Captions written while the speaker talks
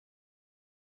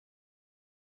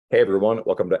Hey everyone,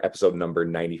 welcome to episode number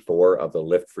 94 of the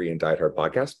Lift Free and Diet Hard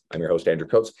podcast. I'm your host, Andrew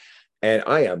Coates, and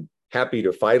I am happy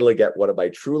to finally get one of my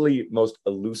truly most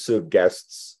elusive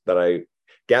guests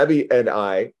Gabby and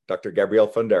I, Dr. Gabrielle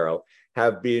Fundaro,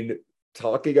 have been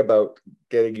talking about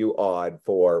getting you on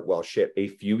for, a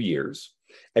few years.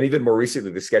 And even more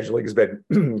recently, the scheduling has been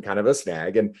kind of a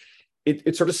snag. And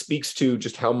it sort of speaks to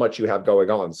just how much you have going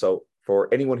on. So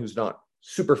for anyone who's not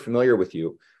super familiar with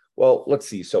you, well, let's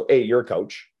see. So you're a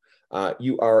coach.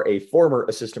 You are a former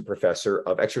assistant professor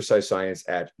of exercise science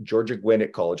at Georgia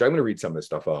Gwinnett College. I'm going to read some of this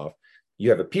stuff off. You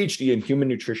have a PhD in human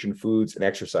nutrition, foods, and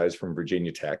exercise from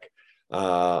Virginia Tech,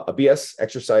 a BS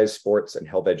exercise, sports, and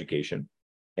health education.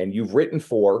 And you've written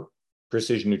for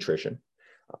Precision Nutrition,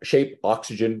 Shape,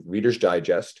 Oxygen, Reader's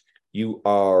Digest. You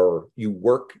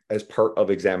work as part of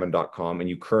Examine.com, and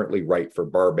you currently write for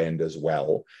Barbend as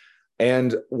well.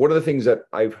 And one of the things that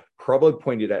I've probably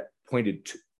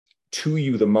pointed to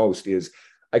you the most is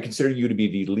I consider you to be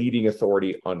the leading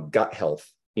authority on gut health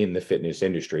in the fitness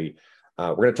industry.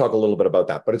 We're going to talk a little bit about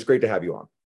that, but it's great to have you on.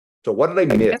 So what did I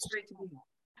miss? That's great to be here.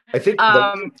 I think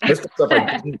the list of stuff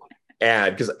I didn't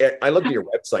add, because I looked at your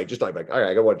website, just like, all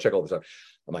right, I want to check all this out.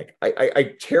 I'm like,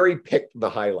 I cherry picked the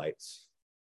highlights.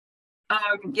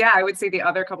 I would say the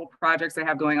other couple projects I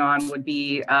have going on would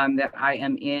be that I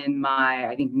am in my,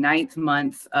 I think, 9th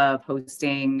month of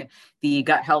hosting the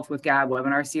Gut Health with Gab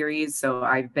webinar series. So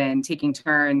I've been taking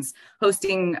turns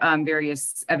hosting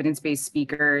various evidence-based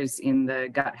speakers in the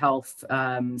gut health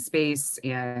space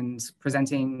and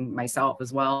presenting myself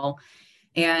as well.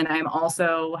 And I'm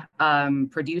also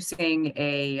producing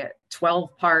a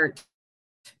 12-part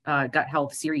gut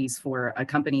health series for a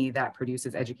company that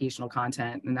produces educational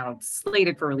content, and now it's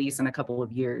slated for release in a couple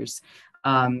of years.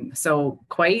 So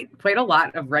quite a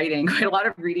lot of writing, quite a lot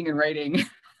of reading and writing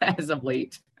as of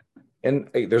late. And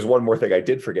there's one more thing I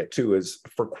did forget too, is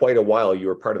for quite a while you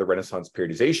were part of the Renaissance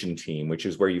periodization team, which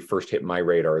is where you first hit my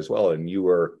radar as well. And you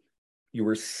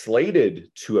were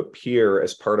slated to appear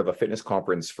as part of a fitness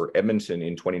conference for Edmonton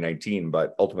in 2019,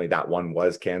 but ultimately that one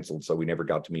was canceled, so we never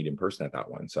got to meet in person at that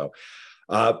one. So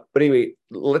but anyway,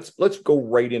 let's go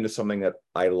right into something that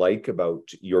I like about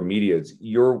your media.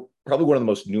 You're probably one of the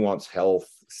most nuanced health,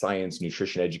 science,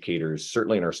 nutrition educators,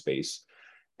 certainly in our space.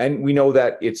 And we know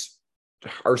that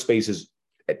our space is,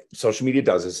 social media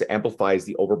does is it amplifies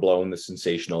the overblown, the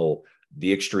sensational,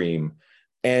 the extreme.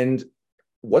 And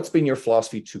what's been your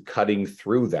philosophy to cutting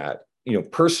through that,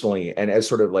 personally, and as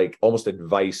sort of like almost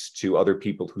advice to other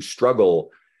people who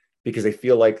struggle because they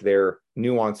feel like their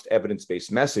nuanced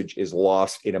evidence-based message is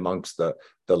lost in amongst the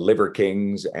liver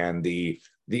kings and the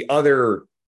other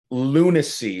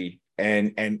lunacy,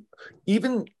 and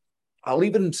even, I'll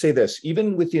even say this,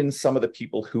 even within some of the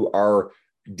people who are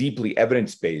deeply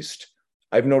evidence-based,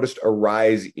 I've noticed a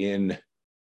rise in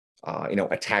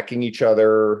attacking each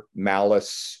other,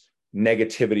 malice,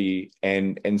 negativity,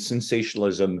 and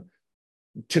sensationalism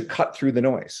to cut through the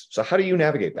noise. So how do you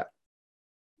navigate that?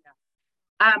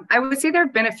 I would say there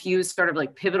have been a few sort of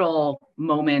like pivotal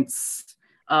moments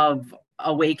of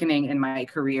awakening in my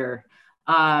career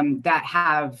that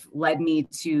have led me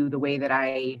to the way that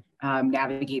I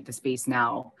navigate the space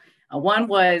now. One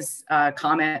was a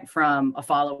comment from a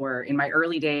follower in my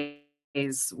early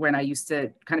days when I used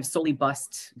to kind of solely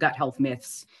bust gut health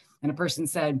myths. And a person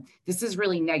said, "This is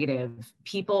really negative.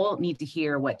 People need to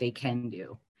hear what they can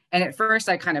do." And at first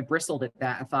I kind of bristled at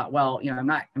that. I thought, well, I'm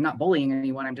not bullying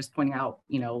anyone. I'm just pointing out,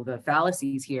 the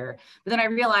fallacies here. But then I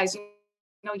realized,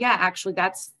 actually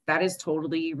that is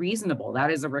totally reasonable. That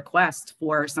is a request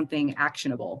for something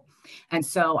actionable. And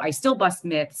so I still bust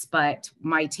myths, but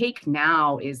my take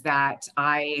now is that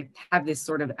I have this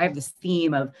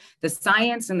theme of the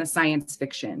science and the science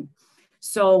fiction.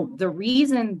 So the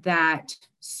reason that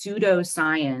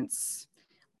pseudoscience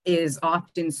is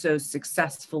often so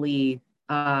successfully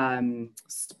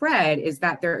spread is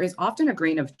that there is often a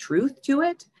grain of truth to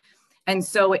it. And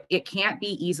so it can't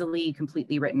be easily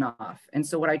completely written off. And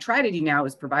so what I try to do now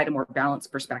is provide a more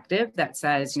balanced perspective that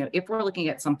says, if we're looking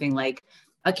at something like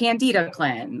a Candida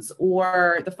cleanse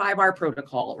or the 5R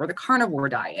protocol or the carnivore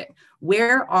diet,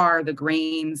 where are the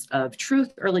grains of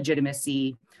truth or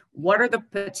legitimacy? What are the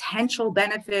potential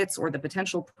benefits or the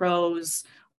potential pros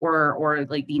or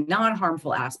like the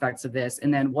non-harmful aspects of this?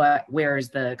 And then where is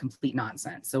the complete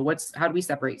nonsense? So how do we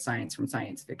separate science from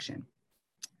science fiction?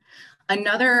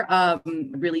 Another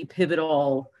really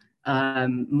pivotal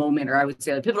moment, or I would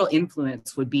say a pivotal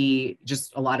influence, would be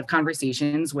just a lot of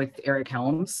conversations with Eric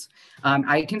Helms.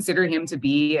 I consider him to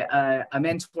be a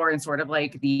mentor and sort of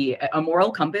like a moral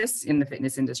compass in the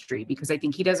fitness industry, because I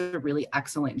think he does a really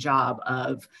excellent job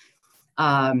of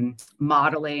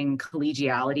modeling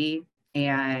collegiality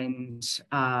and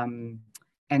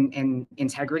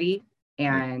integrity,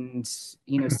 and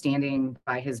standing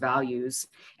by his values,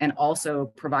 and also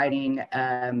providing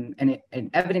an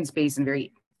evidence-based and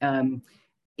very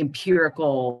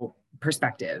empirical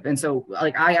perspective. And so,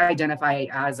 like, I identify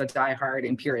as a diehard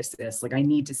empiricist. Like, I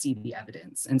need to see the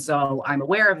evidence, and so I'm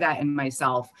aware of that in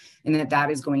myself, and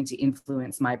that is going to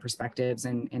influence my perspectives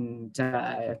and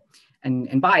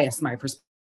bias my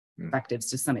perspectives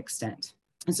to some extent.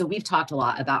 And so we've talked a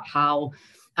lot about how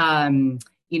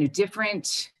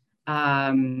different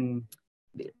how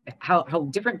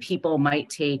different people might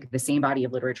take the same body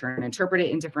of literature and interpret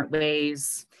it in different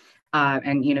ways.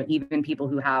 And even people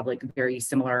who have like very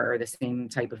similar or the same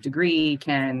type of degree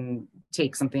can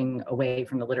take something away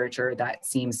from the literature that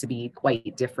seems to be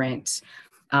quite different.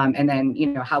 And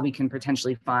then how we can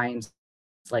potentially find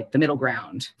like the middle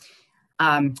ground.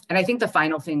 And I think the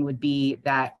final thing would be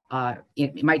that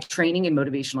my training in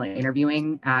motivational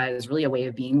interviewing as really a way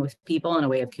of being with people and a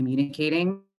way of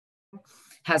communicating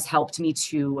has helped me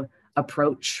to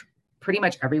approach pretty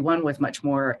much everyone with much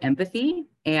more empathy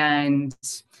and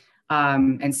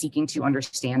seeking to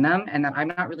understand them, and that I'm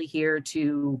not really here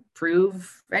to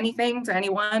prove anything to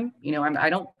anyone. I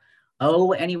don't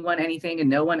owe anyone anything, and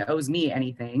no one owes me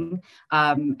anything.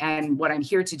 And what I'm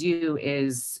here to do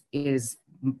is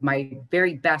my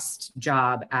very best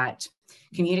job at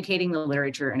communicating the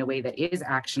literature in a way that is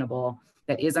actionable,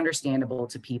 that is understandable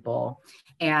to people,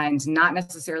 and not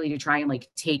necessarily to try and like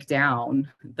take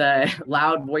down the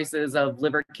loud voices of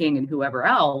Liver King and whoever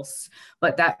else,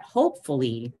 but that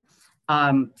hopefully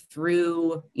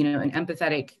through an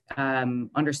empathetic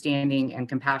understanding and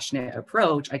compassionate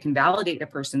approach, I can validate a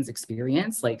person's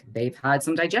experience, like they've had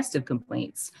some digestive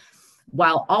complaints,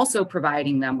 while also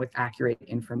providing them with accurate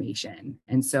information.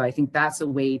 And so I think that's a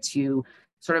way to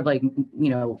sort of like,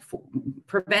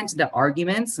 prevent the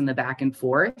arguments and the back and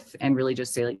forth, and really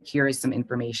just say, like, here is some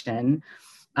information.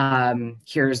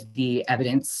 Here's the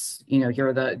evidence, here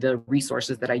are the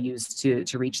resources that I used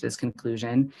to reach this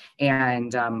conclusion.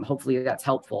 And hopefully that's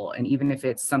helpful. And even if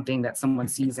it's something that someone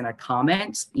sees in a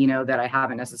comment, that I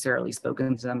haven't necessarily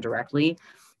spoken to them directly,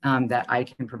 that I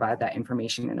can provide that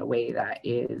information in a way that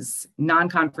is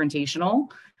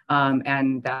non-confrontational,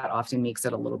 and that often makes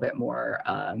it a little bit more,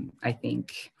 I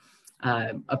think,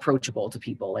 approachable to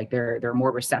people. Like they're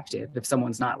more receptive if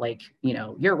someone's not like,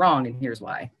 you're wrong and here's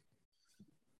why.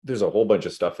 There's a whole bunch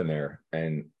of stuff in there,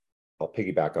 and I'll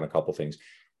piggyback on a couple things.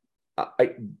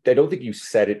 I don't think you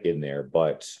said it in there,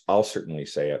 but I'll certainly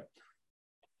say it.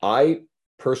 I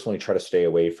personally try to stay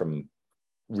away from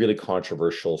really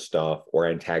controversial stuff or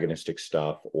antagonistic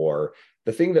stuff, or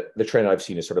the thing that the trend I've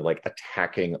seen is sort of like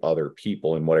attacking other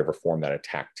people in whatever form that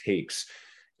attack takes,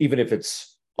 even if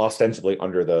it's ostensibly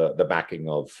under the backing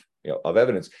of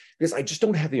evidence, because I just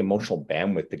don't have the emotional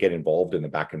bandwidth to get involved in the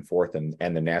back and forth and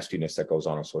the nastiness that goes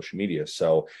on social media.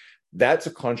 So that's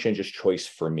a conscientious choice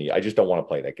for me. I just don't want to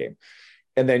play that game.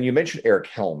 And then you mentioned Eric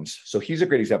Helms. So he's a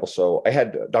great example. So I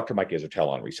had Dr. Mike Isertel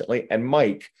on recently, and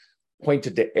Mike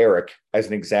pointed to Eric as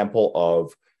an example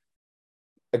of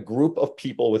a group of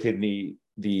people within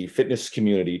the fitness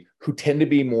community who tend to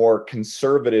be more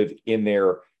conservative in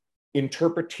their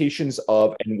interpretations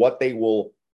of and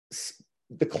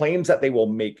the claims that they will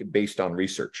make based on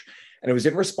research. And it was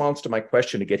in response to my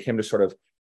question to get him to sort of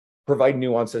provide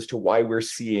nuance as to why we're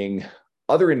seeing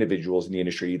other individuals in the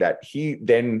industry that he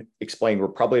then explained were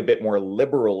probably a bit more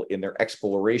liberal in their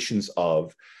explorations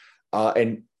of,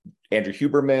 and Andrew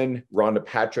Huberman, Rhonda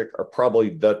Patrick are probably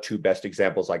the two best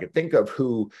examples I could think of,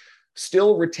 who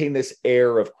still retain this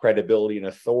air of credibility and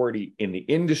authority in the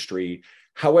industry.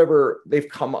 However, they've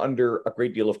come under a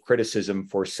great deal of criticism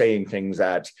for saying things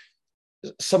that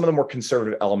some of the more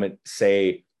conservative elements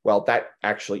say, well, that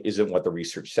actually isn't what the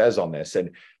research says on this.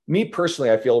 And me personally,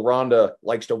 I feel Rhonda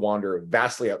likes to wander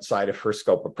vastly outside of her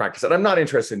scope of practice. And I'm not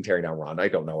interested in tearing down Rhonda. I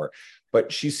don't know her,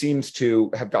 but she seems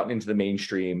to have gotten into the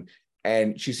mainstream,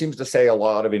 and she seems to say a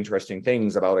lot of interesting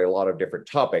things about a lot of different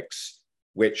topics,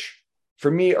 which for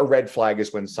me, a red flag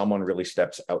is when someone really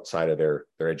steps outside of their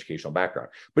educational background.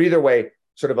 But either way,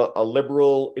 sort of a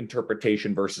liberal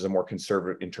interpretation versus a more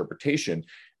conservative interpretation.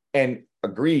 And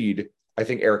agreed, I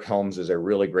think Eric Helms is a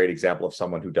really great example of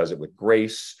someone who does it with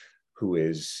grace, who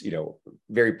is,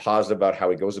 very positive about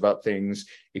how he goes about things.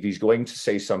 If he's going to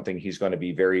say something, he's going to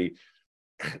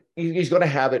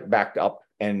have it backed up.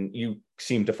 And you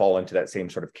seem to fall into that same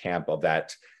sort of camp of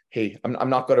that, hey, I'm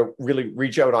not going to really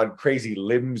reach out on crazy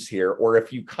limbs here. Or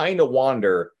if you kind of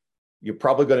wander, you're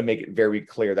probably going to make it very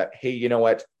clear that, hey, you know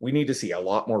what, we need to see a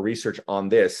lot more research on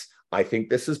this. I think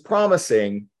this is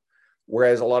promising.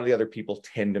 whereas a lot of the other people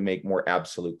tend to make more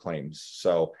absolute claims.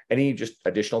 So any just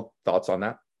additional thoughts on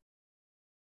that?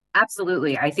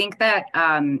 Absolutely. I think that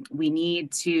we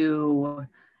need to,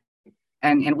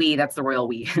 and we, that's the royal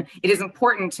we, it is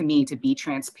important to me to be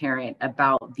transparent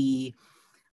about the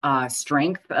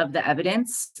strength of the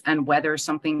evidence and whether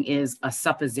something is a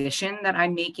supposition that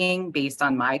I'm making based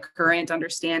on my current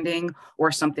understanding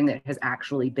or something that has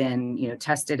actually been,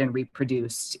 tested and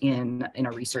reproduced in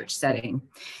a research setting.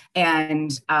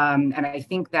 And I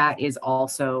think that is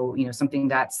also, something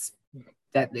that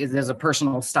is a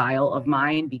personal style of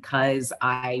mine, because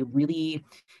I really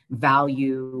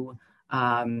value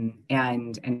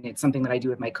and it's something that I do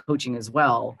with my coaching as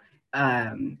well,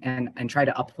 and try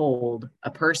to uphold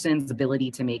a person's ability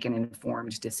to make an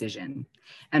informed decision.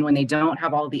 And when they don't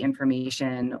have all the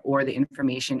information, or the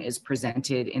information is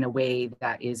presented in a way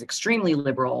that is extremely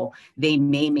liberal, they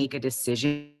may make a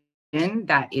decision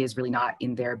that is really not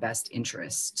in their best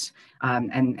interest.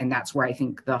 And that's where I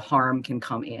think the harm can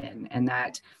come in, and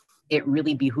that it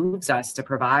really behooves us to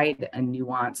provide a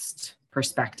nuanced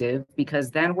perspective,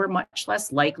 because then we're much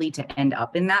less likely to end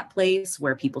up in that place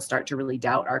where people start to really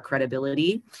doubt our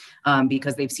credibility,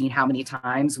 because they've seen how many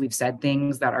times we've said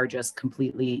things that are just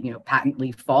completely,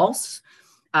 patently false,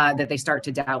 that they start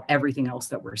to doubt everything else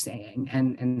that we're saying.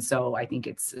 And so I think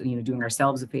it's, doing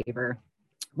ourselves a favor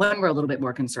when we're a little bit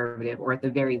more conservative, or at the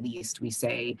very least, we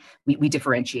say we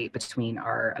differentiate between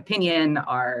our opinion,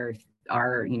 our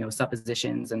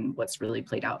suppositions, and what's really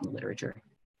played out in the literature.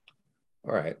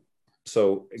 All right.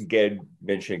 So again,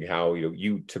 mentioning how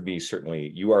you to me,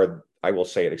 certainly you are, I will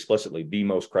say it explicitly, the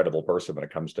most credible person when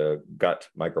it comes to gut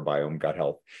microbiome, gut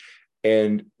health.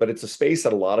 But it's a space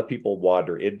that a lot of people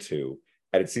wander into.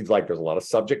 And it seems like there's a lot of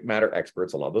subject matter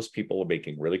experts. A lot of those people are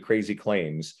making really crazy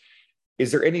claims.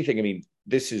 Is there anything, I mean,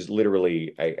 this is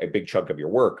literally a big chunk of your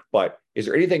work, but is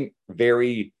there anything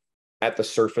very at the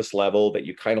surface level that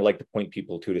you kind of like to point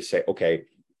people to say, okay,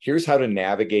 here's how to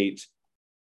navigate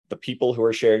the people who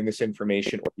are sharing this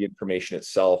information or the information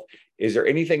itself? Is there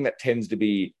anything that tends to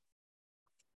be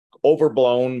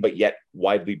overblown but yet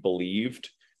widely believed?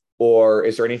 Or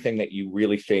is there anything that you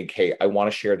really think, hey, I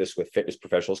want to share this with fitness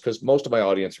professionals, because most of my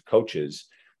audience are coaches,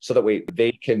 so that way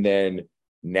they can then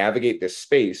navigate this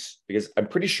space? Because I'm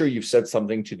pretty sure you've said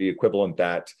something to the equivalent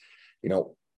that,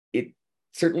 it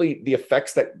certainly the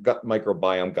effects that gut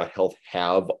microbiome, gut health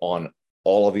have on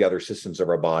all of the other systems of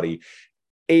our body,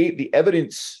 the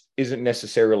evidence isn't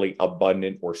necessarily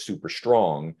abundant or super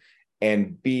strong,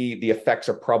 and B, the effects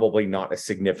are probably not as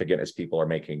significant as people are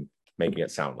making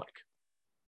it sound like.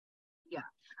 Yeah,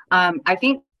 I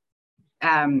think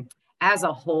as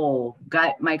a whole,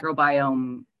 gut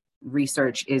microbiome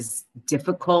research is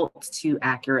difficult to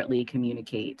accurately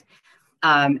communicate,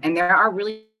 and there are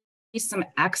really some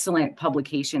excellent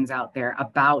publications out there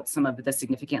about some of the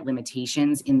significant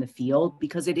limitations in the field,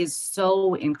 because it is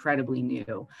so incredibly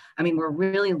new. I mean, we're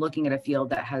really looking at a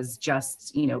field that has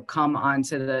just, come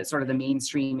onto the sort of the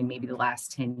mainstream in maybe the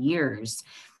last 10 years.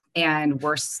 And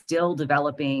we're still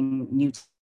developing new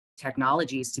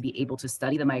technologies to be able to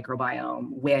study the microbiome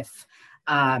with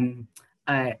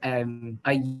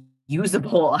a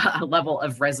usable level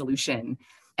of resolution.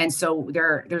 And so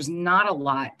there's not a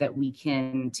lot that we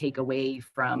can take away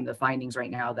from the findings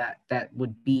right now that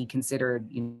would be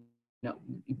considered,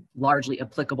 largely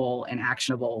applicable and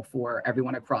actionable for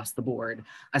everyone across the board,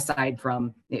 aside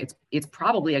from it's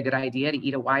probably a good idea to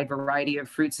eat a wide variety of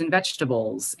fruits and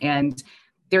vegetables. And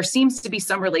there seems to be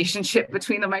some relationship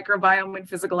between the microbiome and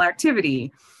physical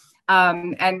activity.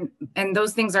 And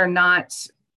those things are not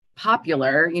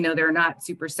popular, they're not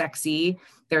super sexy.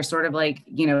 They're sort of like,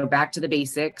 back to the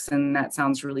basics, and that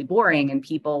sounds really boring, and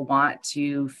people want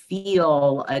to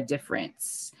feel a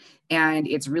difference. And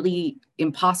it's really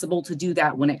impossible to do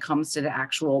that when it comes to the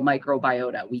actual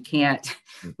microbiota. We can't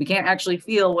actually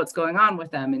feel what's going on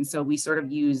with them. And so we sort of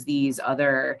use these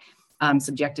other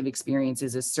subjective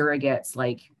experiences as surrogates,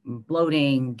 like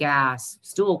bloating, gas,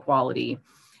 stool quality.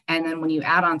 And then when you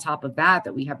add on top of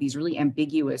that we have these really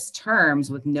ambiguous terms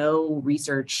with no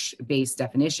research-based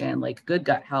definition, like good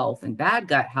gut health and bad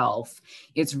gut health,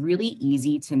 it's really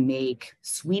easy to make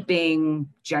sweeping,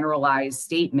 generalized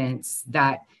statements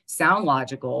that sound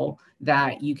logical,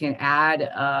 that you can add,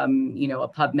 a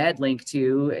PubMed link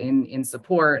to in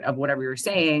support of whatever you're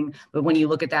saying. But when you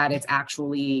look at that, it's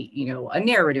actually, a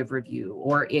narrative review,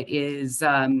 or it is,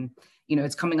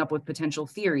 it's coming up with potential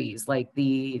theories, like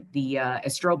the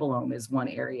estrobolome is one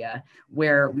area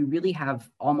where we really have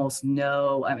almost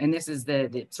no, and this is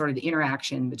the sort of the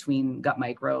interaction between gut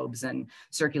microbes and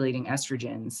circulating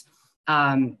estrogens.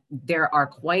 There are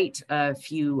quite a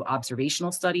few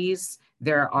observational studies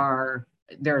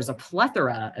there's a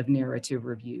plethora of narrative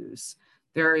reviews.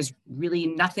 There is really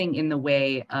nothing in the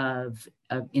way of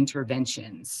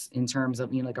interventions in terms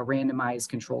of, like a randomized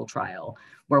control trial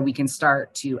where we can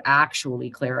start to actually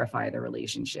clarify the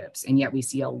relationships. And yet we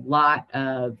see a lot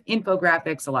of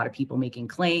infographics, a lot of people making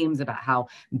claims about how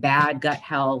bad gut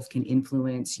health can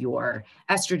influence your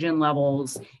estrogen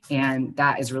levels. And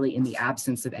that is really in the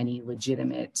absence of any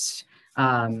legitimate,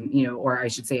 or I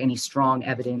should say any strong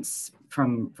evidence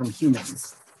from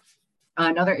humans.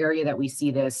 Another area that we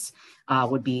see this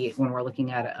would be when we're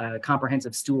looking at a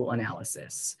comprehensive stool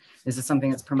analysis. This is something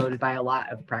that's promoted by a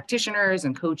lot of practitioners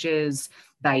and coaches.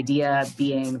 The idea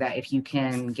being that if you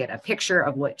can get a picture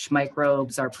of which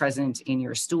microbes are present in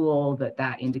your stool,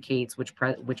 that indicates which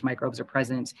microbes are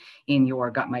present in your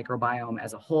gut microbiome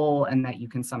as a whole, and that you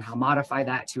can somehow modify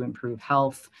that to improve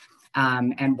health.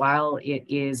 And while it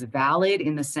is valid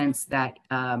in the sense that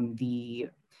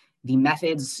the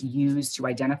methods used to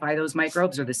identify those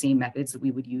microbes are the same methods that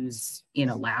we would use in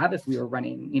a lab if we were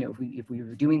running, if we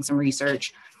were doing some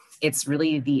research, it's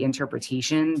really the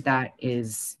interpretation that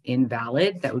is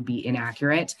invalid, that would be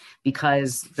inaccurate,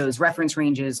 because those reference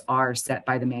ranges are set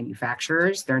by the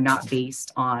manufacturers. They're not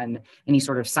based on any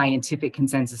sort of scientific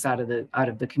consensus out of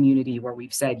the community where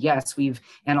we've said, yes, we've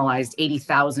analyzed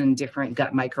 80,000 different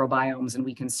gut microbiomes, and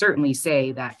we can certainly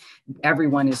say that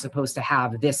everyone is supposed to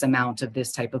have this amount of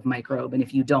this type of microbe. And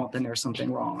if you don't, then there's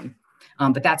something wrong.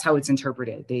 But that's how it's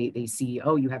interpreted. They see,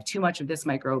 oh, you have too much of this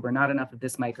microbe or not enough of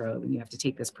this microbe, and you have to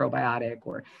take this probiotic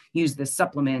or use this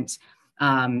supplement.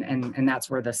 And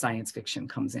that's where the science fiction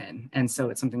comes in. And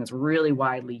so it's something that's really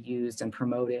widely used and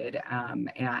promoted.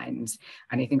 And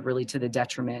I think really to the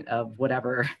detriment of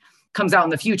whatever comes out in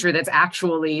the future that's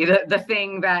actually the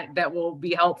thing that will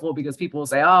be helpful, because people will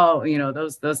say, oh,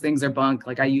 those things are bunk.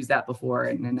 Like I used that before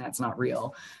and that's not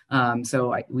real.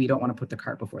 So we don't want to put the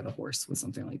cart before the horse with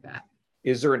something like that.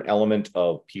 Is there an element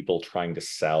of people trying to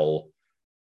sell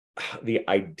the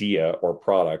idea or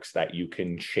products that you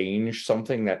can change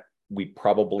something that we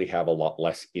probably have a lot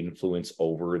less influence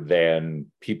over than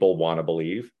people want to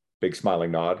believe? Big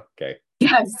smiling nod. Okay.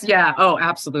 Yes. Yeah. Oh,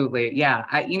 absolutely. Yeah.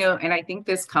 And I think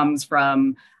this comes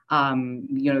from,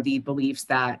 the beliefs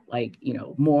that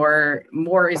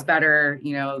more is better,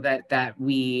 that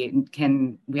we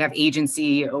have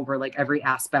agency over like every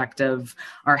aspect of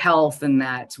our health, and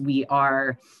that we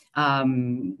are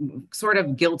sort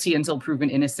of guilty until proven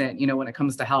innocent, when it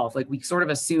comes to health. Like we sort of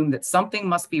assume that something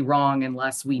must be wrong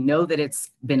unless we know that it's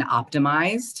been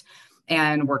optimized.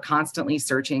 And we're constantly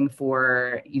searching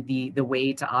for the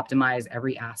way to optimize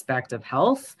every aspect of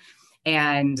health.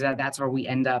 And that's where we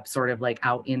end up sort of like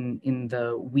out in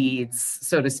the weeds,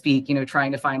 so to speak,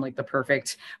 trying to find like the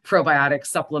perfect probiotic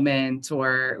supplement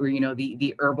or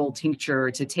the herbal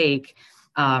tincture to take.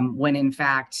 When in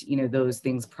fact, those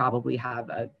things probably have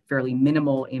a fairly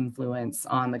minimal influence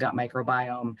on the gut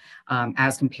microbiome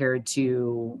as compared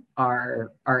to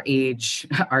our age,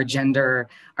 our gender,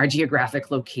 our geographic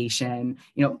location,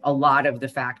 a lot of the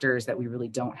factors that we really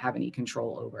don't have any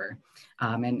control over.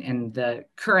 And the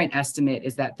current estimate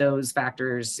is that those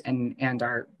factors and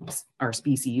our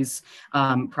species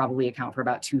probably account for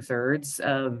about 2/3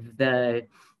 of the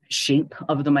shape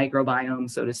of the microbiome,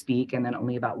 so to speak, and then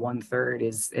only about 1/3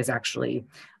 is actually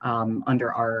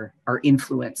under our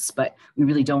influence. But we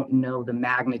really don't know the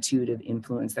magnitude of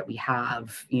influence that we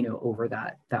have, over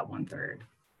that 1/3.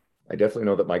 I definitely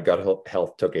know that my gut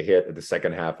health took a hit at the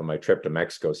second half of my trip to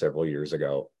Mexico several years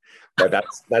ago. But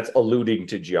that's alluding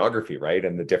to geography, right?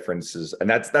 And the differences. And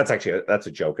that's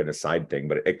a joke and a side thing,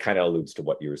 but it kind of alludes to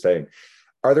what you were saying.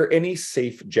 Are there any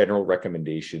safe general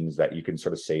recommendations that you can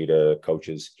sort of say to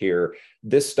coaches here?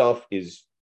 This stuff is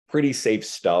pretty safe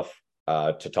stuff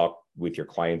to talk with your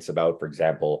clients about. For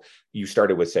example, you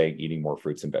started with saying eating more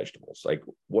fruits and vegetables. Like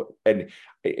what? And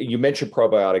you mentioned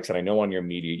probiotics, and I know on your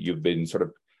media you've been sort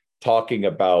of talking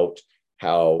about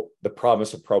how the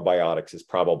promise of probiotics is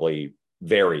probably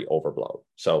very overblown.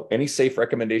 So any safe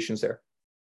recommendations there?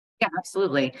 Yeah,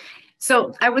 absolutely.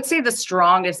 So I would say the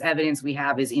strongest evidence we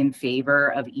have is in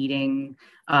favor of eating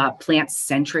a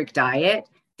plant-centric diet.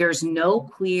 There's no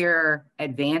clear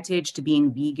advantage to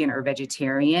being vegan or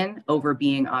vegetarian over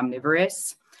being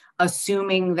omnivorous,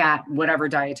 assuming that whatever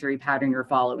dietary pattern you're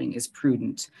following is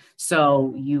prudent.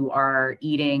 So you are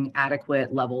eating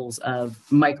adequate levels of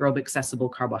microbe accessible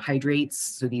carbohydrates.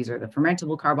 So these are the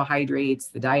fermentable carbohydrates,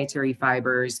 the dietary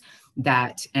fibers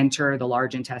that enter the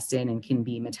large intestine and can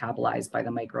be metabolized by the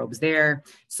microbes there.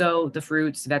 So the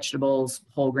fruits, vegetables,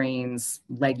 whole grains,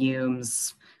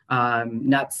 legumes,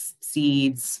 nuts,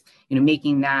 seeds,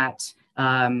 making that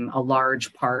a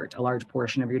large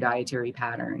portion of your dietary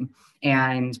pattern.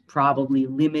 and probably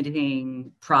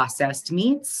limiting processed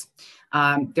meats.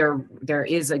 There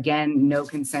is, again, no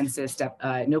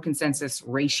consensus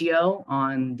ratio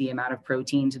on the amount of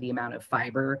protein to the amount of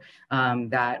fiber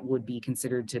that would be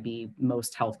considered to be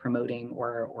most health promoting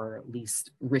or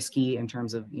least risky in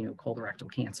terms of,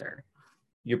 colorectal cancer.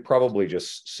 You're probably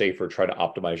just safer trying to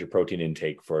optimize your protein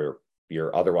intake for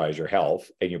your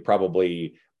health, and you're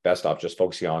probably best off just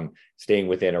focusing on staying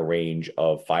within a range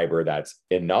of fiber that's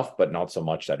enough, but not so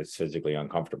much that it's physically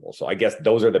uncomfortable. So I guess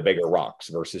those are the bigger rocks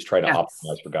versus trying to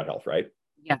optimize for gut health, right?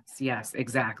 Yes,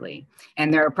 exactly.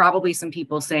 And there are probably some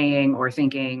people saying or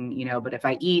thinking, but if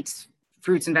I eat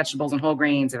fruits and vegetables and whole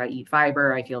grains, if I eat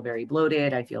fiber, I feel very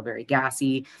bloated, I feel very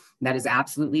gassy. That is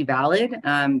absolutely valid.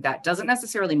 That doesn't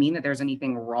necessarily mean that there's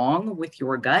anything wrong with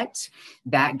your gut.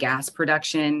 That gas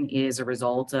production is a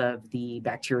result of the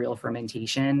bacterial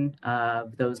fermentation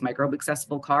of those microbe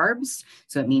accessible carbs.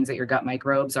 So it means that your gut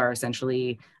microbes are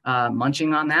essentially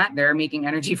munching on that. They're making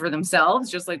energy for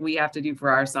themselves, just like we have to do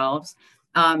for ourselves.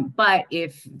 But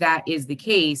if that is the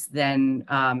case, then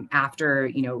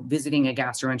after, visiting a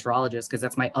gastroenterologist, because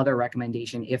that's my other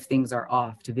recommendation, if things are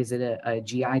off, to visit a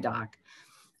GI doc.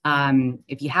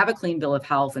 If you have a clean bill of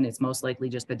health and it's most likely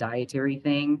just the dietary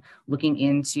thing, looking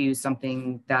into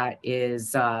something that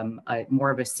is more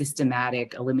of a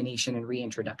systematic elimination and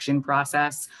reintroduction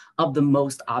process of the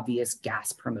most obvious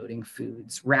gas promoting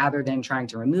foods, rather than trying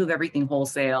to remove everything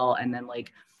wholesale and then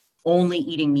only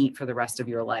eating meat for the rest of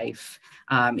your life.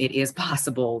 It is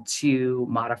possible to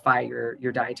modify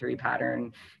your dietary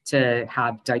pattern to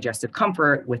have digestive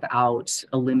comfort without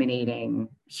eliminating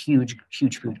huge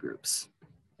food groups.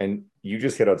 And you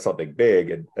just hit on something big,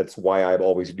 and that's why I've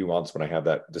always nuanced when I have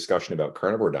that discussion about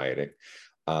carnivore dieting.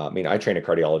 I train a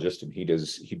cardiologist, and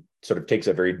he sort of takes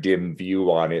a very dim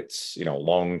view on its,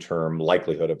 long-term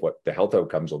likelihood of what the health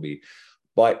outcomes will be.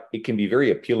 But it can be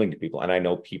very appealing to people. And I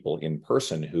know people in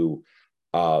person who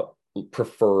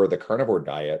prefer the carnivore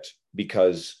diet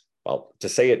because, well, to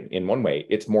say it in one way,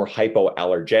 it's more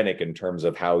hypoallergenic in terms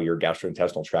of how your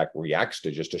gastrointestinal tract reacts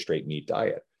to just a straight meat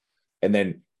diet. And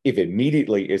then if it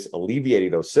immediately is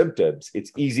alleviating those symptoms,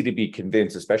 it's easy to be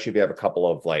convinced, especially if you have a couple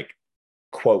of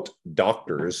quote,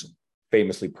 doctors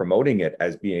famously promoting it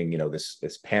as being,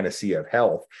 this panacea of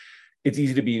health. It's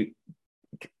easy to be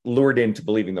lured into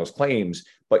believing those claims,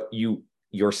 but you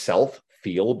yourself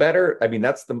feel better. I mean,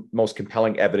 that's the most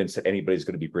compelling evidence that anybody's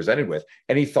going to be presented with.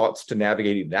 Any thoughts to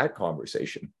navigating that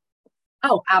conversation?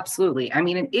 Oh, absolutely. I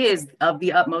mean, it is of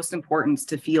the utmost importance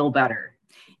to feel better.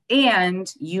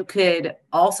 And you could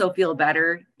also feel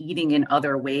better eating in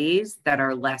other ways that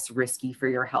are less risky for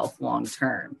your health long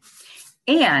term.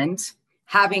 And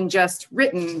having just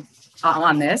written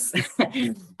on this,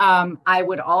 I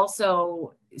would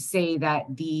also say that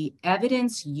the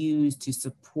evidence used to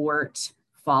support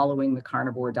following the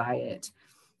carnivore diet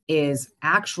is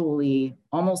actually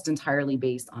almost entirely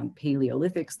based on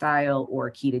Paleolithic style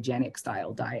or ketogenic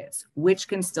style diets, which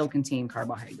can still contain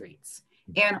carbohydrates.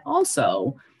 And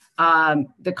also,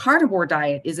 the carnivore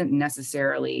diet isn't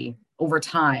necessarily, over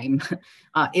time,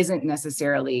 isn't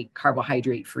necessarily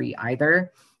carbohydrate free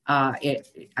either.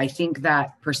 I think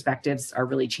that perspectives are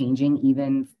really changing,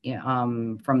 even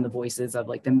from the voices of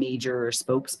the major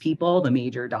spokespeople, the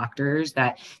major doctors,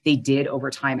 that they did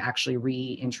over time actually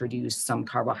reintroduce some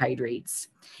carbohydrates,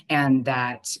 and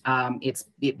that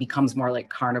it becomes more like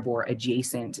carnivore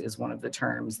adjacent is one of the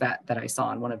terms that I saw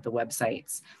on one of the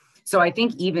websites. So I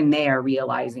think even they are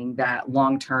realizing that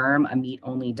long-term, a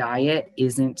meat-only diet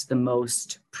isn't the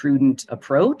most prudent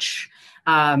approach.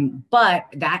 But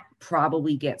that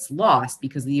probably gets lost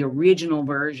because the original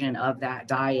version of that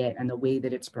diet and the way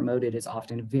that it's promoted is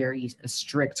often a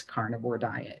strict carnivore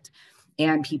diet.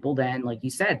 And people then, like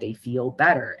you said, they feel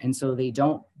better. And so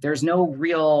there's no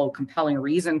real compelling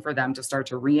reason for them to start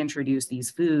to reintroduce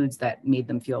these foods that made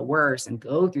them feel worse and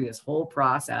go through this whole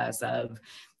process of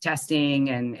testing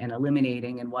and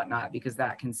eliminating and whatnot, because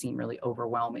that can seem really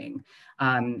overwhelming.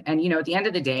 And at the end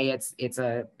of the day, it's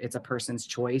a person's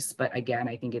choice. But again,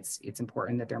 I think it's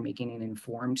important that they're making an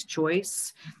informed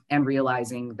choice and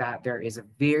realizing that there is a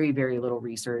very, very little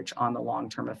research on the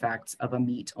long-term effects of a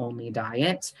meat-only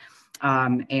diet.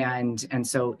 And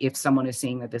so if someone is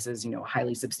saying that this is,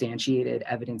 highly substantiated,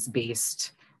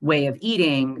 evidence-based way of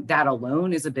eating, that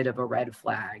alone is a bit of a red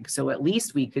flag. So at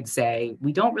least we could say,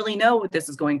 we don't really know what this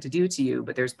is going to do to you,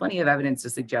 but there's plenty of evidence to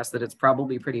suggest that it's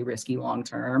probably pretty risky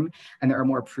long-term. And there are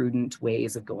more prudent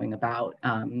ways of going about,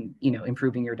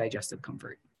 improving your digestive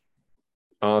comfort.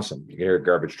 Awesome. You can hear a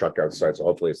garbage truck outside, so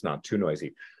hopefully it's not too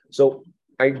noisy. So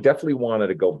I definitely wanted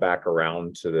to go back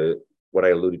around to what I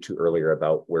alluded to earlier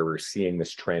about where we're seeing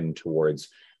this trend towards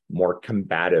more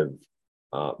combative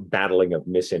battling of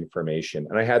misinformation.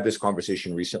 And I had this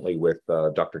conversation recently with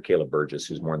Dr. Caleb Burgess,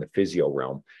 who's more in the physio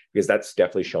realm, because that's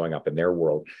definitely showing up in their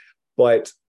world.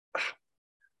 But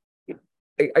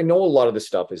I know a lot of this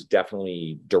stuff is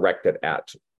definitely directed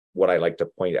at what I like to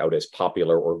point out as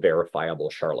popular or verifiable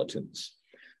charlatans.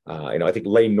 I think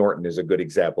Lane Norton is a good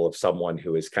example of someone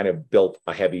who has kind of built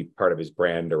a heavy part of his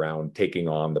brand around taking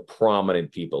on the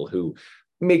prominent people who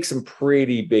make some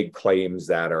pretty big claims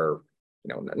that are,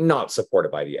 not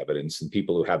supported by the evidence, and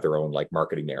people who have their own like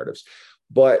marketing narratives.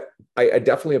 But I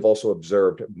definitely have also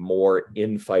observed more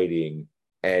infighting,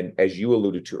 and as you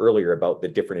alluded to earlier about the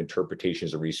different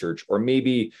interpretations of research, or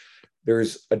maybe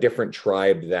there's a different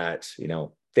tribe that,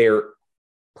 they're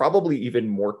probably even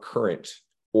more current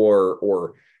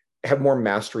or have more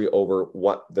mastery over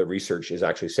what the research is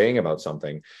actually saying about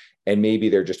something. And maybe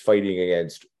they're just fighting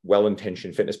against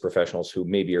well-intentioned fitness professionals who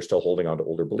maybe are still holding on to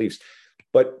older beliefs.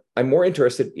 But I'm more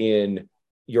interested in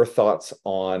your thoughts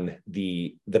on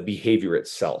the behavior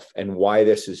itself and why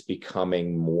this is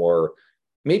becoming more,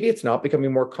 maybe it's not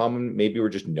becoming more common, maybe we're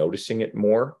just noticing it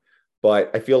more,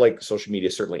 but I feel like social media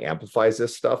certainly amplifies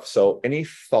this stuff. So any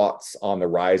thoughts on the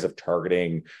rise of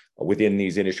targeting within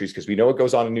these industries? Because we know it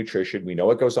goes on in nutrition, we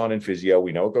know it goes on in physio,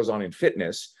 we know it goes on in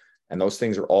fitness, and those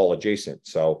things are all adjacent.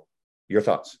 So your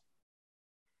thoughts?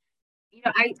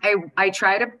 I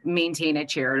try to maintain a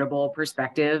charitable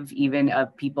perspective, even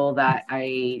of people that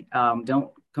I don't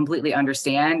completely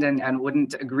understand and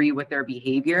wouldn't agree with their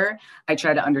behavior. I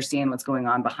try to understand what's going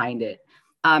on behind it.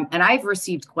 And I've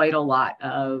received quite a lot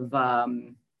of,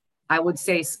 I would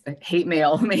say, hate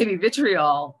mail, maybe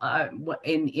vitriol,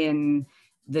 in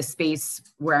the space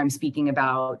where I'm speaking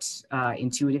about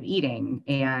intuitive eating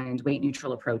and weight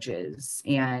neutral approaches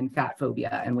and fat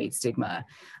phobia and weight stigma.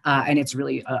 And it's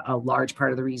really a large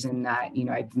part of the reason that,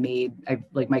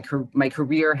 my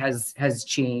career has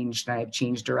changed. I've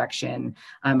changed direction,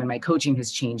 and my coaching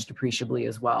has changed appreciably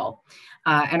as well.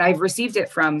 And I've received it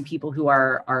from people who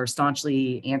are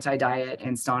staunchly anti-diet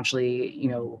and staunchly,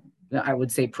 I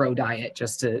would say pro-diet,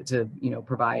 just to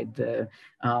provide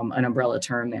an umbrella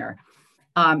term there.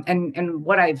 And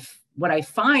what I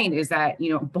find is that,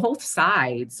 both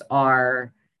sides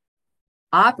are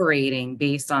operating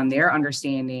based on their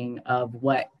understanding of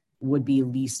what would be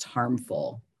least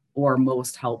harmful or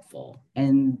most helpful.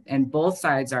 And both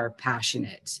sides are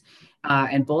passionate,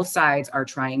 and both sides are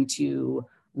trying to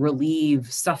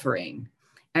relieve suffering.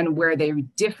 And where they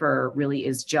differ really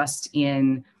is just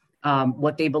in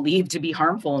what they believe to be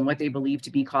harmful and what they believe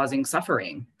to be causing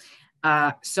suffering.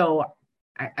 So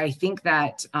I think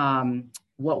that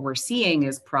what we're seeing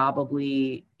is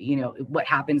probably, what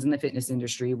happens in the fitness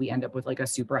industry. We end up with like a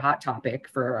super hot topic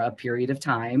for a period of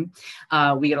time.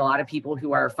 We get a lot of people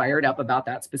who are fired up about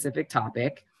that specific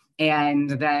topic. And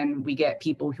then we get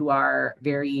people who are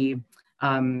very,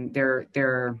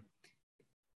 their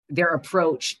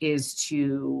approach is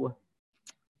to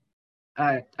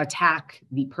attack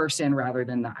the person rather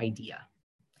than the idea.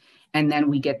 And then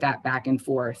we get that back and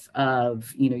forth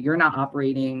of, you're not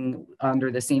operating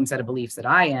under the same set of beliefs that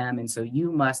I am, and so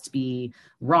you must be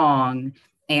wrong.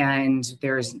 And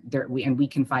we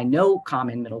can find no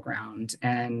common middle ground.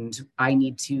 And I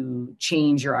need to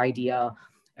change your idea,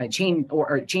 change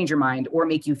your mind, or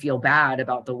make you feel bad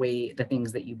about the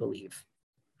things that you believe.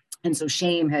 And so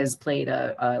shame has played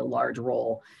a large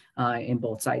role in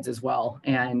both sides as well.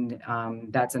 And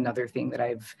that's another thing that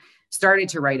I've started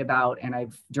to write about, and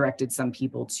I've directed some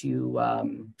people to,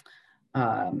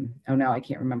 I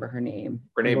can't remember her name.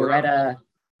 Brene Brown.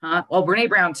 Well, Brene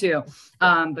Brown too.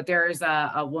 But there's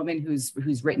a woman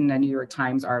who's written a New York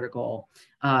Times article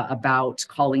about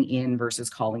calling in versus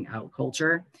calling out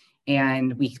culture.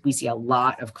 And we see a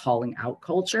lot of calling out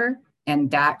culture,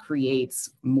 and that creates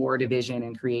more division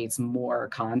and creates more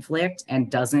conflict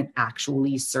and doesn't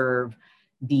actually serve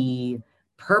the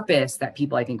purpose that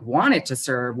people, I think, want it to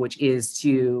serve, which is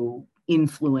to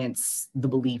influence the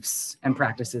beliefs and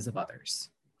practices of others.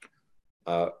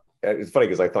 It's funny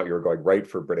because I thought you were going right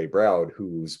for Brene Brown,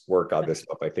 whose work on this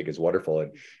stuff I think is wonderful.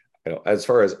 And as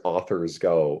far as authors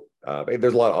go,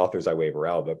 there's a lot of authors I wave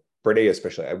around, but Brene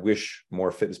especially, I wish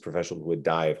more fitness professionals would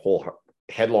dive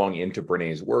headlong into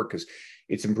Brene's work, because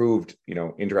it's improved,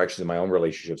 interactions in my own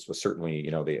relationships, but certainly,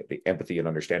 the empathy and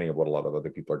understanding of what a lot of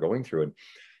other people are going through. And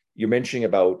you're mentioning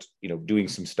about, doing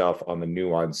some stuff on the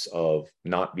nuance of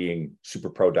not being super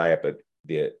pro diet, but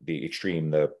the extreme,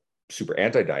 the super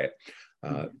anti-diet.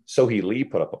 Sohee Lee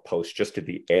put up a post just at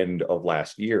the end of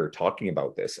last year talking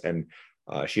about this, and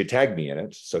she had tagged me in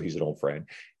it. So he's an old friend,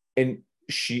 and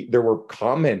there were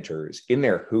commenters in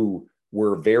there who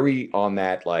were very on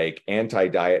that like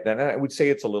anti-diet, and I would say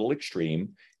it's a little extreme.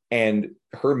 And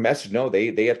her message, no,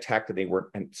 they attacked and they weren't.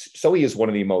 And Zoe is one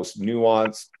of the most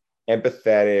nuanced,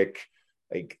 empathetic,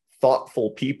 like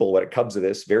thoughtful people when it comes to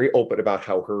this, very open about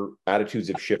how her attitudes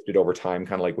have shifted over time,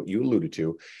 kind of like what you alluded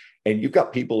to. And you've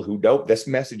got people who know this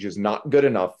message is not good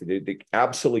enough. They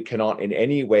absolutely cannot in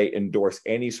any way endorse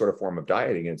any sort of form of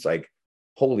dieting. And it's like,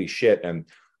 holy shit. And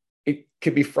it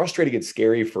can be frustrating and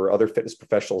scary for other fitness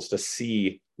professionals to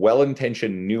see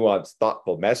well-intentioned, nuanced,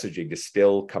 thoughtful messaging to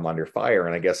still come under fire.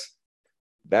 And I guess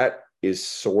that is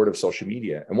sort of social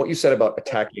media. And what you said about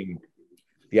attacking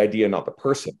the idea, not the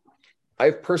person.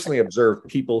 I've personally observed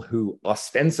people who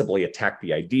ostensibly attack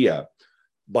the idea,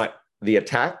 but the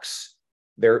attacks,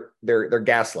 they're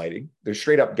gaslighting. They're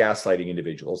straight up gaslighting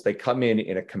individuals. They come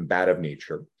in a combative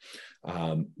nature.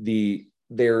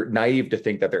 They're naive to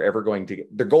think that they're ever going to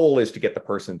their goal is to get the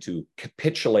person to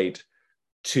capitulate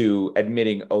to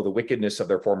admitting, the wickedness of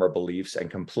their former beliefs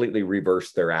and completely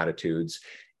reverse their attitudes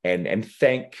and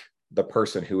thank the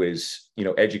person who is,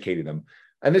 educating them.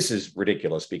 And this is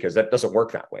ridiculous because that doesn't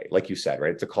work that way. Like you said,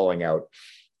 right? It's a calling out.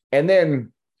 And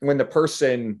then when the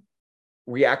person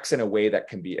reacts in a way that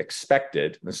can be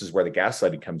expected, this is where the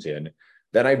gaslighting comes in,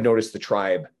 then I've noticed the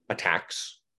tribe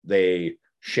attacks, they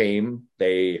shame,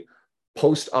 they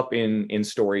post up in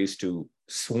stories to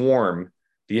swarm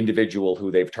the individual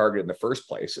who they've targeted in the first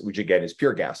place, which again is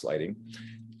pure gaslighting.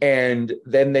 And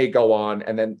then they go on,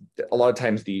 and then a lot of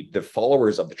times the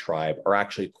followers of the tribe are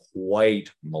actually quite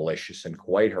malicious and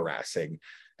quite harassing.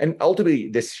 And ultimately,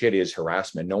 this shit is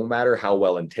harassment, no matter how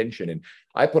well intentioned. And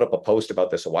I put up a post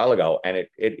about this a while ago, and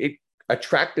it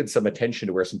attracted some attention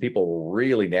to where some people were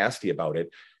really nasty about it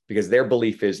because their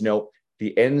belief is, no,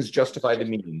 the ends justify the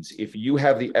means. If you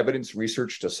have the evidence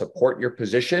research to support your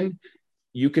position,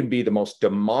 you can be the most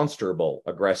demonstrable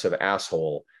aggressive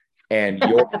asshole, and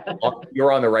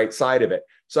you're on the right side of it.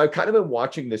 So I've kind of been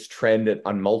watching this trend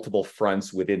on multiple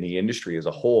fronts within the industry as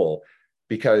a whole,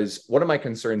 because one of my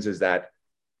concerns is that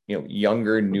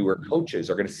younger, newer coaches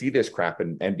are going to see this crap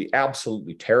and be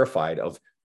absolutely terrified of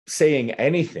saying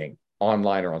anything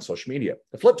online or on social media.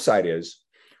 The flip side is,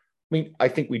 I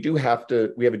think we have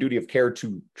a duty of care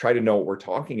to try to know what we're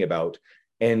talking about.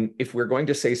 And if we're going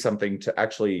to say something, to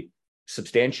actually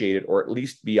substantiate it or at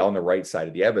least be on the right side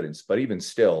of the evidence. But even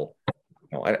still,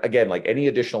 again, like any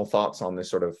additional thoughts on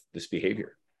this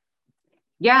behavior?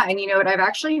 Yeah. And I've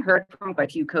actually heard from quite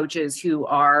a few coaches who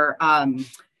are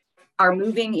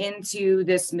moving into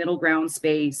this middle ground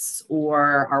space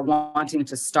or are wanting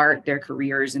to start their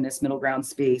careers in this middle ground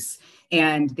space.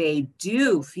 And they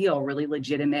do feel really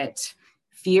legitimate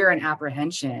fear and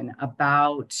apprehension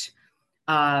about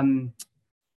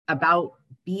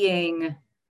being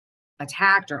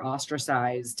attacked or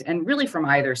ostracized, and really from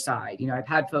either side. I've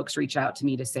had folks reach out to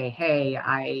me to say, hey,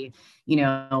 I'm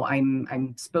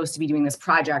supposed to be doing this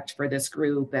project for this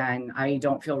group, and I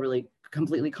don't feel really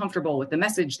completely comfortable with the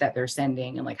message that they're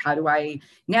sending. And like, how do I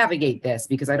navigate this?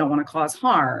 Because I don't want to cause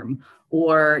harm,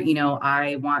 or,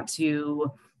 I want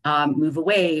to move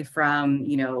away from,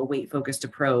 a weight-focused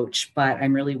approach, but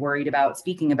I'm really worried about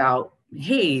speaking about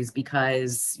HAES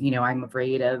because, I'm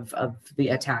afraid of the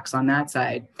attacks on that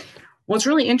side. What's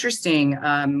really interesting,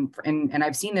 and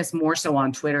I've seen this more so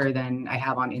on Twitter than I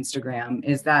have on Instagram,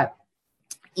 is that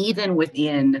even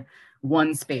within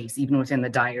one space, even within the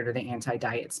diet or the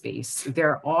anti-diet space,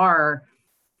 there are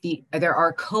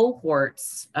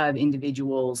cohorts of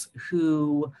individuals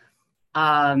who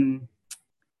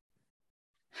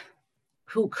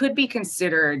could be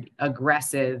considered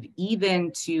aggressive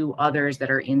even to others that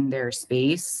are in their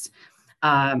space,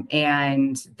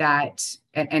 and that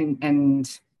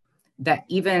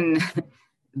even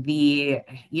I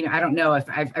don't know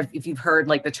if you've heard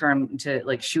like the term to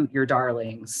like shoot your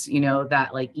darlings,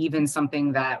 that like even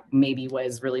something that maybe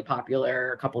was really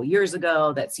popular a couple of years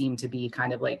ago that seemed to be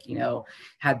kind of like,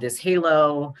 had this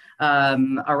halo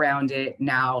around it,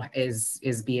 now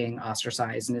is being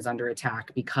ostracized and is under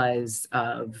attack because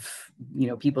of,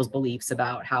 people's beliefs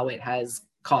about how it has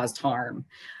caused harm.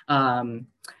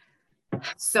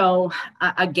 So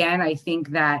again, I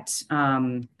think that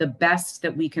the best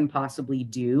that we can possibly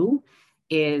do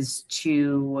is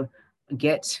to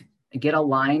get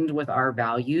aligned with our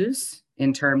values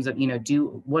in terms of,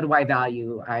 what do I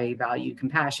value? I value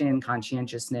compassion,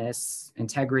 conscientiousness,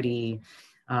 integrity,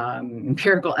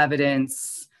 empirical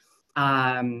evidence,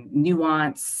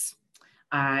 nuance.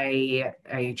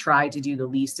 I try to do the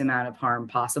least amount of harm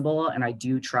possible, and I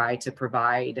do try to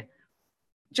provide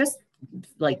just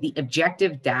like the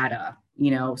objective data,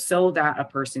 so that a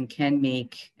person can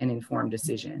make an informed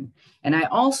decision. And I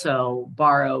also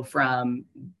borrow from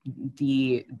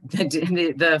the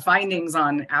findings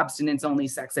on abstinence-only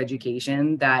sex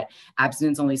education that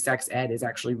abstinence-only sex ed is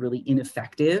actually really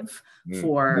ineffective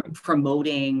for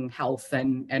promoting health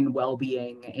and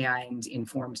well-being and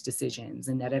informed decisions,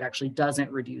 and that it actually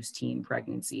doesn't reduce teen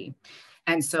pregnancy.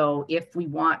 And so if we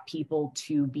want people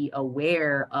to be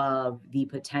aware of the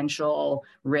potential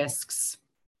risks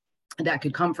that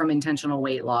could come from intentional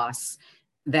weight loss,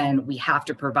 then we have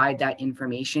to provide that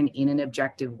information in an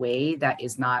objective way that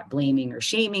is not blaming or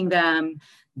shaming them,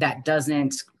 that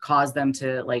doesn't cause them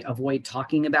to avoid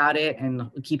talking about it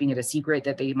and keeping it a secret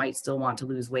that they might still want to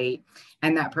lose weight,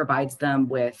 and that provides them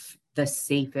with the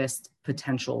safest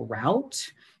potential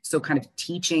route. So kind of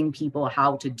teaching people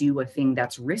how to do a thing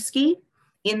that's risky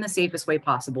in the safest way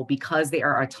possible because they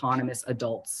are autonomous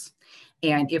adults.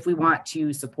 And if we want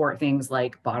to support things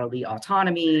like bodily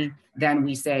autonomy, then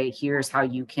we say, here's how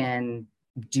you can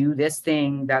do this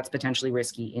thing that's potentially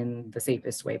risky in the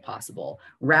safest way possible,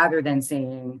 rather than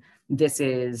saying this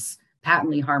is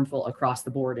patently harmful across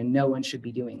the board and no one should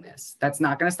be doing this. That's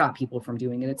not going to stop people from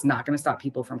doing it. It's not going to stop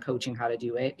people from coaching how to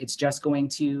do it. It's just going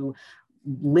to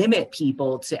limit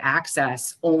people to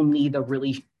access only the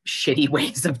really shitty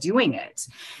ways of doing it.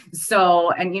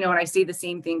 So, and I say the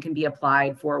same thing can be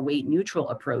applied for weight neutral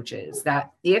approaches,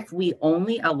 that if we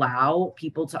only allow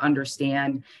people to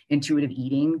understand intuitive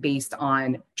eating based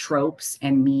on tropes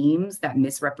and memes that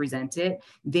misrepresent it,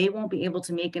 they won't be able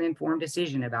to make an informed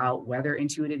decision about whether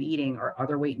intuitive eating or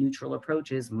other weight neutral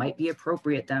approaches might be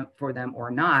appropriate for them or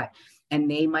not. And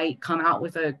they might come out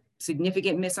with a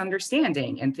significant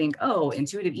misunderstanding and think, oh,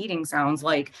 intuitive eating sounds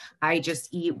like I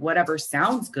just eat whatever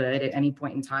sounds good at any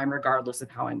point in time, regardless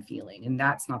of how I'm feeling. And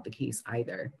that's not the case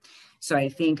either. So I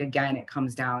think, again, it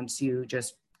comes down to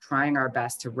just trying our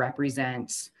best to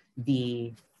represent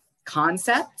the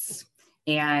concepts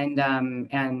and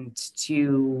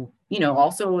to,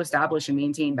 also establish and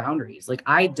maintain boundaries. Like,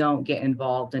 I don't get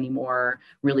involved anymore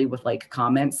really with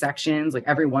comment sections. Like,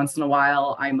 every once in a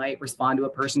while, I might respond to a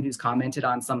person who's commented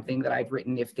on something that I've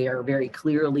written if they're very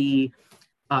clearly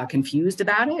confused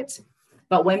about it.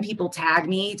 But when people tag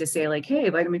me to say hey,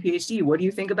 Vitamin PhD, what do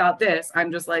you think about this?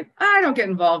 I'm just I don't get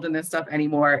involved in this stuff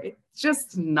anymore. It's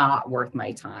just not worth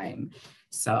my time.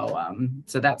 So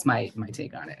that's my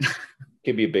take on it.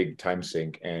 Can be a big time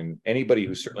sink, and anybody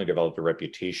who's certainly developed a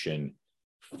reputation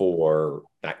for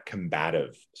that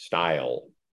combative style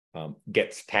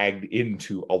gets tagged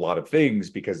into a lot of things,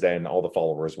 because then all the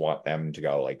followers want them to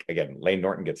go again, Layne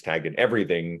Norton gets tagged in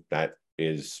everything that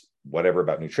is whatever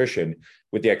about nutrition,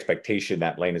 with the expectation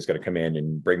that Layne is going to come in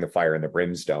and bring the fire and the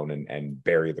brimstone and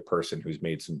bury the person who's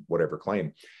made some whatever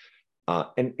claim.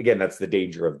 And again, that's the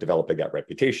danger of developing that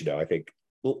reputation now, I think.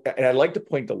 And I'd like to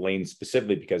point to Layne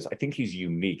specifically because I think he's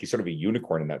unique. He's sort of a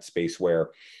unicorn in that space where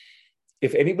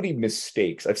if anybody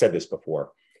mistakes, I've said this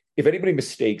before, if anybody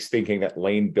mistakes thinking that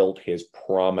Layne built his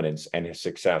prominence and his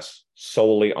success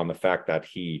solely on the fact that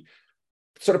he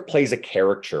sort of plays a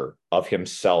caricature of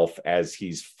himself as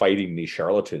he's fighting these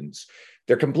charlatans,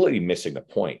 they're completely missing the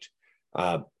point.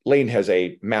 Layne has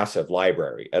a massive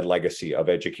library, a legacy of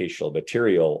educational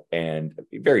material, and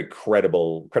a very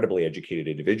credibly educated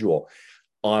individual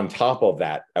on top of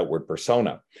that outward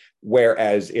persona.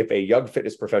 Whereas if a young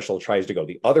fitness professional tries to go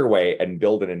the other way and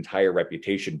build an entire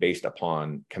reputation based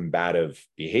upon combative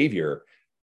behavior,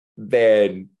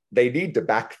 then they need to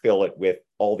backfill it with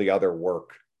all the other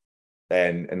work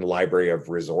and library of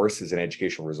resources and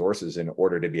educational resources in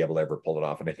order to be able to ever pull it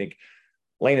off. And I think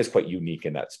Layne is quite unique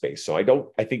in that space. So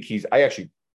I actually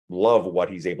love what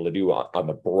he's able to do on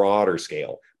the broader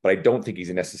scale, but I don't think he's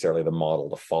necessarily the model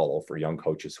to follow for young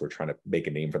coaches who are trying to make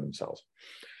a name for themselves.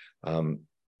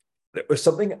 There was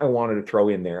something I wanted to throw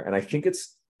in there, and I think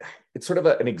it's sort of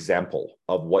an example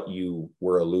of what you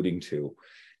were alluding to.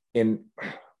 And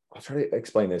I'll try to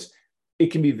explain this. It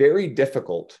can be very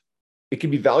difficult. It can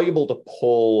be valuable to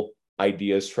pull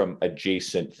ideas from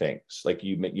adjacent things, like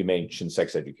you mentioned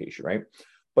sex education, right?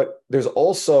 But there's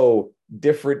also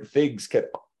different things can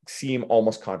seem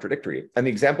almost contradictory. And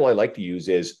the example I like to use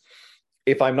is,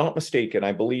 if I'm not mistaken,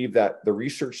 I believe that the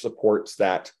research supports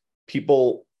that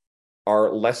people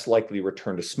are less likely to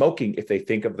return to smoking if they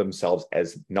think of themselves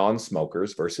as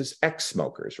non-smokers versus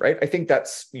ex-smokers, right? I think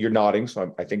you're nodding,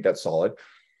 so I think that's solid.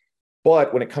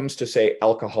 But when it comes to, say,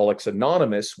 Alcoholics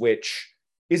Anonymous, which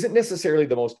isn't necessarily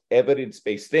the most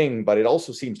evidence-based thing, but it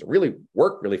also seems to really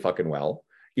work really fucking well,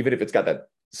 even if it's got that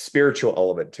spiritual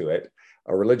element to it,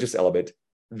 a religious element,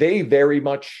 they very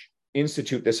much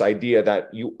institute this idea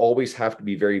that you always have to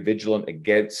be very vigilant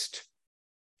against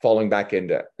falling back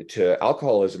into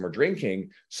alcoholism or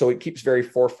drinking. So it keeps very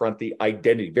forefront the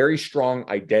identity, very strong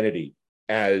identity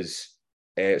as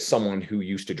someone who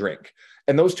used to drink.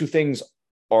 And those two things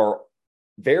are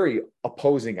very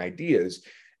opposing ideas.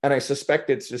 And I suspect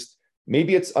it's just,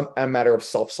 maybe it's a matter of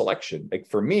self-selection. Like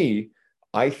for me,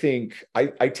 I think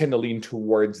I tend to lean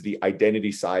towards the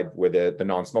identity side with the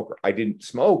non-smoker. I didn't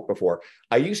smoke before.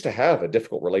 I used to have a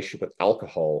difficult relationship with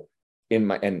alcohol in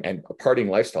my and a partying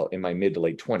lifestyle in my mid to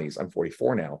late 20s. I'm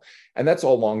 44 now, and that's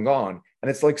all long gone.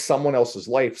 And it's like someone else's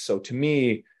life. So to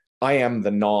me, I am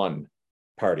the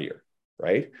non-partier,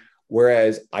 right?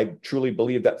 Whereas I truly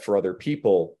believe that for other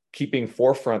people, keeping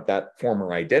forefront that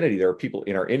former identity, there are people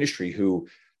in our industry who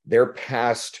their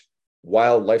past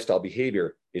wild lifestyle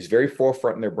behavior is very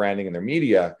forefront in their branding and their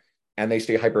media, and they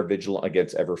stay hyper vigilant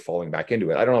against ever falling back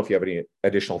into it. I don't know if you have any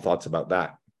additional thoughts about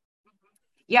that.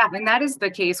 Yeah, and that is the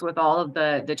case with all of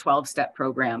the 12-step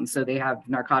programs. So they have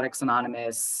Narcotics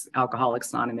Anonymous,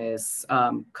 Alcoholics Anonymous,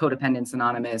 Codependence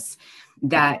Anonymous.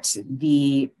 That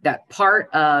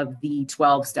part of the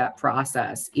 12-step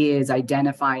process is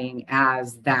identifying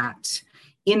as that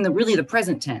in the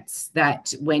present tense,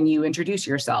 that when you introduce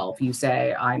yourself, you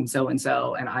say, I'm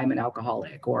so-and-so, and I'm an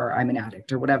alcoholic, or I'm an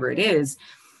addict, or whatever it is.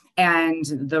 And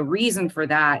the reason for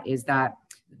that is that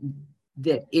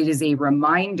it is a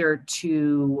reminder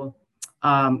to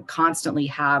constantly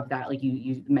have that, like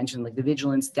you mentioned, like the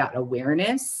vigilance, that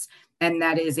awareness, and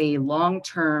that is a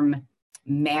long-term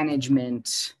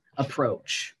management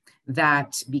approach,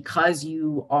 that because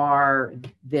you are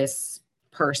this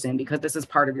person, because this is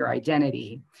part of your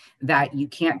identity, that you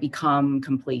can't become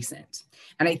complacent.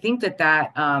 And I think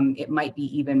that it might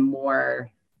be even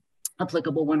more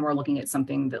applicable when we're looking at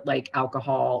something that like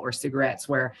alcohol or cigarettes,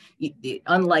 where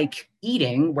unlike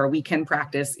eating, where we can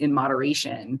practice in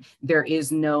moderation, there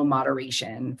is no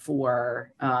moderation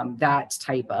for that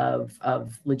type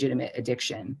of legitimate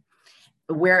addiction.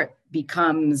 Where it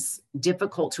becomes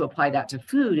difficult to apply that to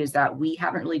food is that we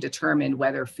haven't really determined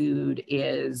whether food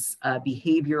is a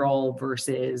behavioral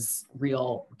versus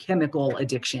real chemical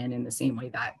addiction in the same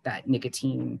way that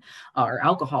nicotine or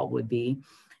alcohol would be.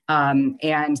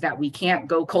 And that we can't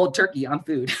go cold turkey on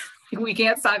food. We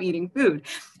can't stop eating food.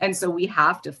 And so we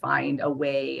have to find a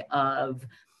way of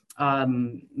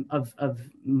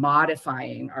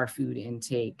modifying our food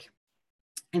intake.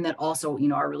 And that also,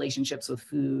 our relationships with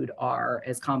food are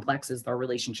as complex as our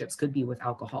relationships could be with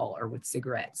alcohol or with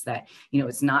cigarettes. That,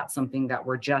 it's not something that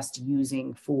we're just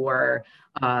using for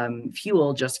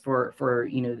fuel, just for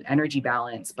energy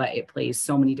balance, but it plays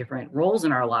so many different roles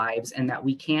in our lives, and that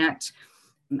we can't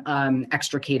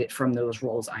extricate it from those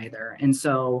roles either. And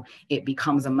so it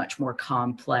becomes a much more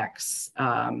complex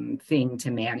thing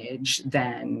to manage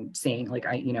than saying, like,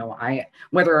 I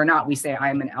whether or not we say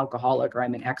I'm an alcoholic or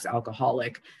I'm an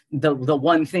ex-alcoholic, the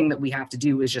one thing that we have to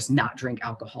do is just not drink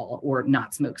alcohol or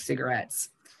not smoke cigarettes.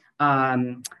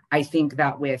 I think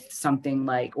that with something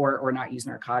like, or not use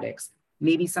narcotics,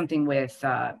 maybe something with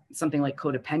something like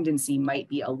codependency might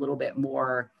be a little bit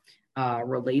more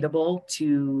relatable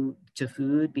to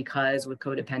food, because with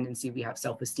codependency, we have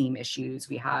self-esteem issues,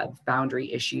 we have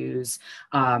boundary issues.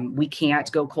 We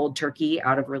can't go cold turkey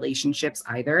out of relationships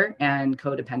either. And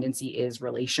codependency is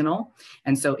relational.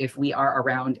 And so if we are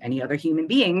around any other human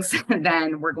beings,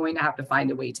 then we're going to have to find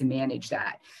a way to manage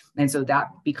that. And so that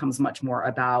becomes much more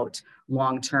about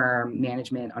long-term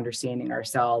management, understanding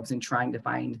ourselves, and trying to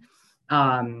find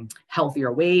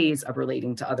healthier ways of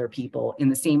relating to other people in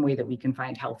the same way that we can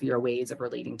find healthier ways of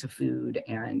relating to food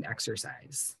and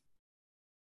exercise.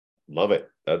 Love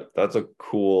it. That's a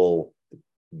cool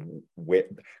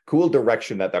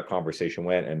direction that conversation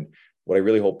went. And what I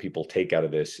really hope people take out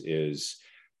of this is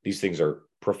these things are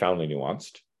profoundly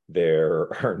nuanced. There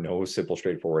are no simple,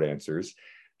 straightforward answers.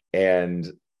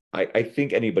 And I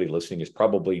think anybody listening is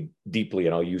probably deeply,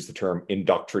 and I'll use the term,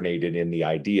 indoctrinated in the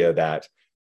idea that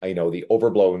the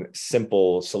overblown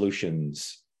simple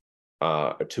solutions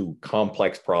to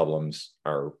complex problems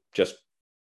are just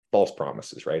false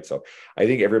promises, right? So I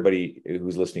think everybody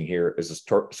who's listening here is a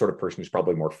sort of person who's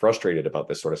probably more frustrated about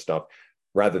this sort of stuff,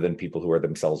 rather than people who are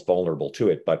themselves vulnerable to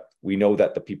it. But we know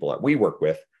that the people that we work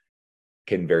with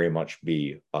can very much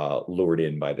be lured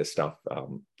in by this stuff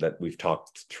that we've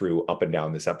talked through up and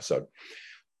down this episode.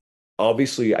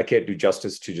 Obviously, I can't do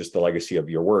justice to just the legacy of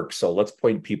your work. So let's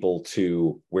point people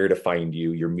to where to find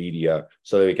you, your media,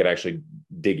 so that we can actually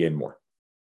dig in more.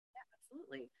 Yeah,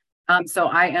 absolutely. So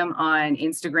I am on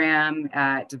Instagram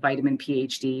at Vitamin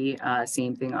PhD,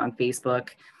 same thing on Facebook.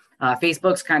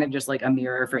 Facebook's kind of just like a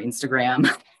mirror for Instagram.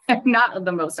 I'm not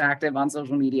the most active on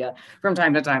social media. From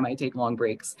time to time, I take long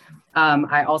breaks.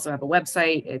 I also have a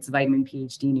website. It's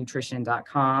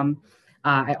vitaminphdnutrition.com.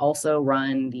 I also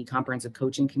run the comprehensive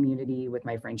coaching community with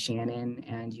my friend Shannon,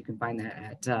 and you can find that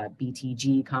at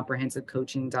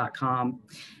btgcomprehensivecoaching.com.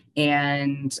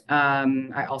 And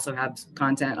I also have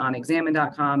content on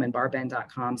examine.com and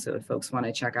barbend.com. So if folks want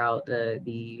to check out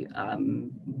the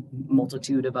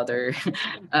multitude of other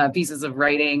pieces of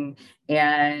writing,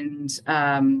 and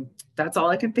that's all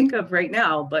I can think of right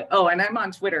now. But and I'm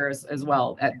on Twitter as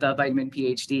well at the Vitamin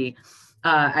PhD.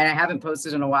 And I haven't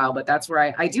posted in a while, but that's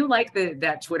where I do like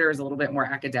that Twitter is a little bit more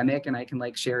academic, and I can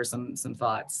like share some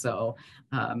thoughts. So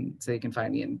you can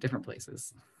find me in different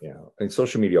places. Yeah, and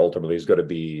social media ultimately is going to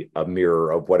be a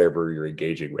mirror of whatever you're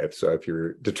engaging with. So if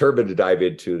you're determined to dive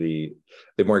into the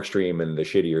more extreme and the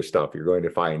shittier stuff, you're going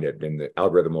to find it, and the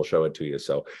algorithm will show it to you.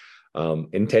 So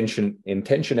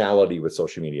intentionality with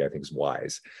social media, I think, is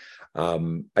wise.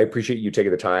 I appreciate you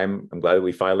taking the time. I'm glad that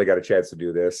we finally got a chance to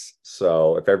do this.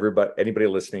 So if anybody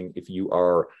listening, if you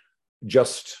are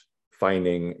just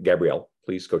finding Gabrielle,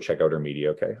 please go check out her media.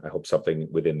 Okay. I hope something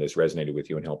within this resonated with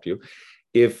you and helped you.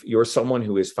 If you're someone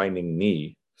who is finding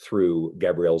me through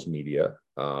Gabrielle's media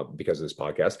because of this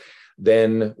podcast,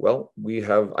 then, well,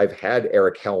 I've had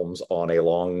Eric Helms on a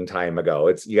long time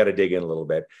ago. You got to dig in a little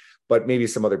bit. But maybe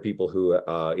some other people who,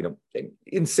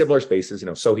 in similar spaces,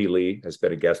 Sohee Lee has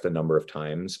been a guest a number of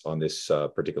times on this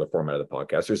particular format of the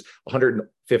podcast. There's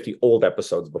 150 old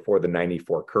episodes before the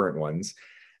 94 current ones.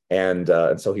 And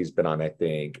so he's been on, I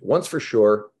think, once for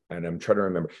sure. And I'm trying to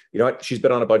remember, you know what? She's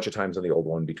been on a bunch of times on the old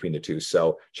one between the two.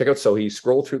 So check out Sohee,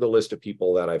 scroll through the list of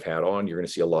people that I've had on. You're going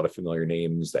to see a lot of familiar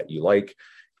names that you like.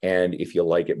 And if you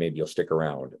like it, maybe you'll stick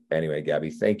around. Anyway, Gabby,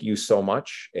 thank you so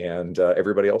much. And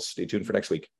everybody else, stay tuned for next week.